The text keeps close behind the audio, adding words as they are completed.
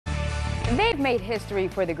They've made history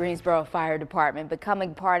for the Greensboro Fire Department,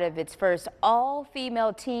 becoming part of its first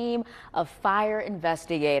all-female team of fire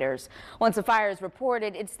investigators. Once a fire is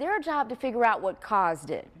reported, it's their job to figure out what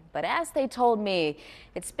caused it. But as they told me,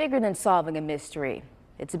 it's bigger than solving a mystery.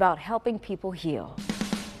 It's about helping people heal.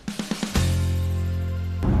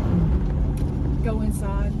 Go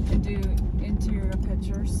inside and do interior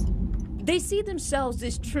pictures. They see themselves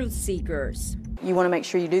as truth seekers. You want to make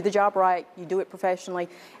sure you do the job right, you do it professionally,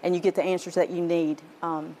 and you get the answers that you need.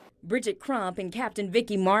 Bridget Crump and Captain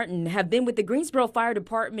Vicki Martin have been with the Greensboro Fire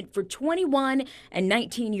Department for 21 and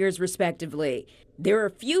 19 years respectively. There are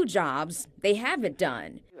few jobs they haven't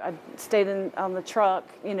done. I stayed on the truck,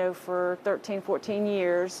 for 13, 14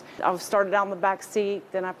 years. I started out in the back seat,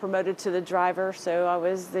 then I promoted to the driver, so I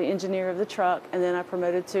was the engineer of the truck, and then I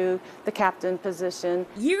promoted to the captain position.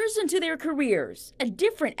 Years into their careers, a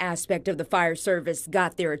different aspect of the fire service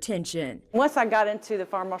got their attention. Once I got into the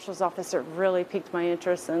fire marshal's office, it really piqued my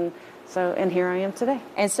interest, and here I am today.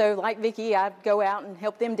 And so, like Vicki, I'd go out and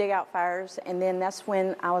help them dig out fires, and then that's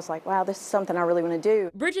when I was like, wow, this is something I really want to do.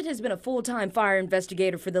 Bridget has been a full-time fire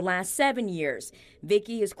investigator for the last 7 years.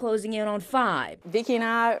 Vicki is closing in on 5. Vicki and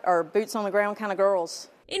I are boots on the ground kind of girls.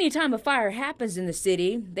 Anytime a fire happens in the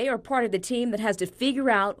city, they are part of the team that has to figure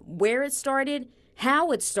out where it started,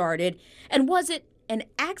 how it started, and was it an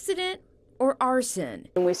accident or arson.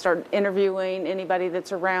 And we started interviewing anybody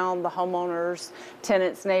that's around, the homeowners,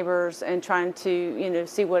 tenants, neighbors, and trying to,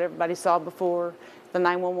 see what everybody saw before the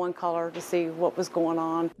 911 caller to see what was going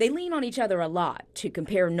on. They lean on each other a lot to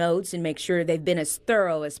compare notes and make sure they've been as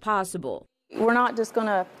thorough as possible. We're not just going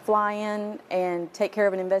to fly in and take care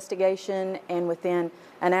of an investigation and within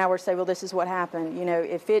an hour say, well, this is what happened.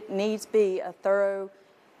 If it needs to be a thorough,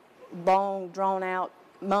 long, drawn-out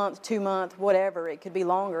month, 2 month, whatever, it could be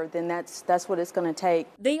longer, then that's what it's going to take.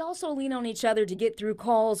 They also lean on each other to get through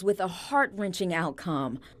calls with a heart-wrenching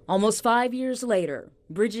outcome. Almost 5 years later,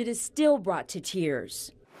 Bridget is still brought to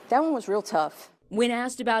tears. That one was real tough. When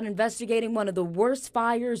asked about investigating one of the worst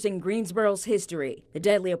fires in Greensboro's history, the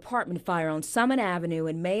deadly apartment fire on Summit Avenue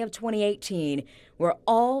in May of 2018, where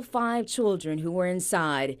all 5 children who were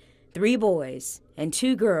inside, 3 boys and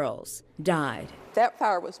 2 girls, died. That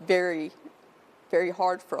fire was very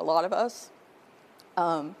hard for a lot of us.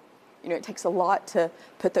 It takes a lot to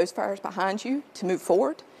put those fires behind you to move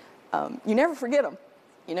forward. You never forget them.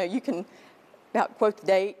 You can about quote the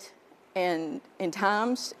date and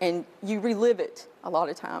times, and you relive it a lot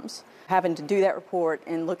of times. Having to do that report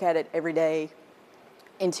and look at it every day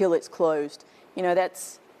until it's closed,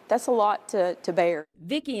 that's a lot to bear.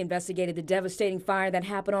 Vicki investigated the devastating fire that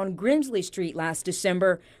happened on Grimsley Street last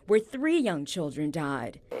December, where 3 young children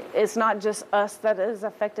died. It's not just us that is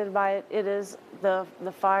affected by it. It is the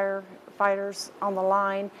firefighters on the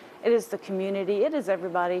line. It is the community. It is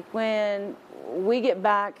everybody. When we get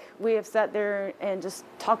back, we have sat there and just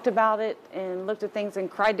talked about it and looked at things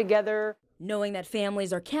and cried together. Knowing that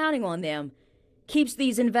families are counting on them keeps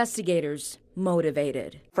these investigators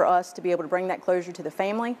motivated. For us to be able to bring that closure to the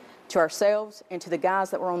family, to ourselves, and to the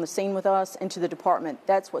guys that were on the scene with us, and to the department,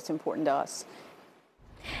 that's what's important to us.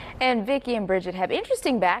 And Vicki and Bridget have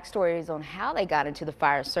interesting backstories on how they got into the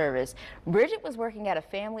fire service. Bridget was working at a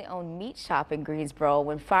family-owned meat shop in Greensboro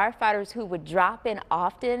when firefighters who would drop in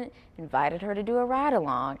often invited her to do a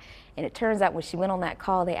ride-along. And it turns out when she went on that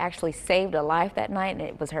call, they actually saved a life that night, and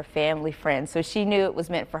it was her family friend. So she knew it was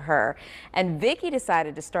meant for her. And Vicki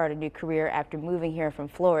decided to start a new career after moving here from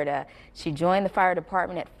Florida. She joined the fire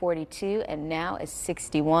department at 42 and now is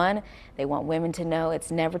 61. They want women to know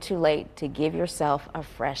it's never too late to give yourself a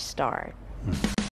fresh start.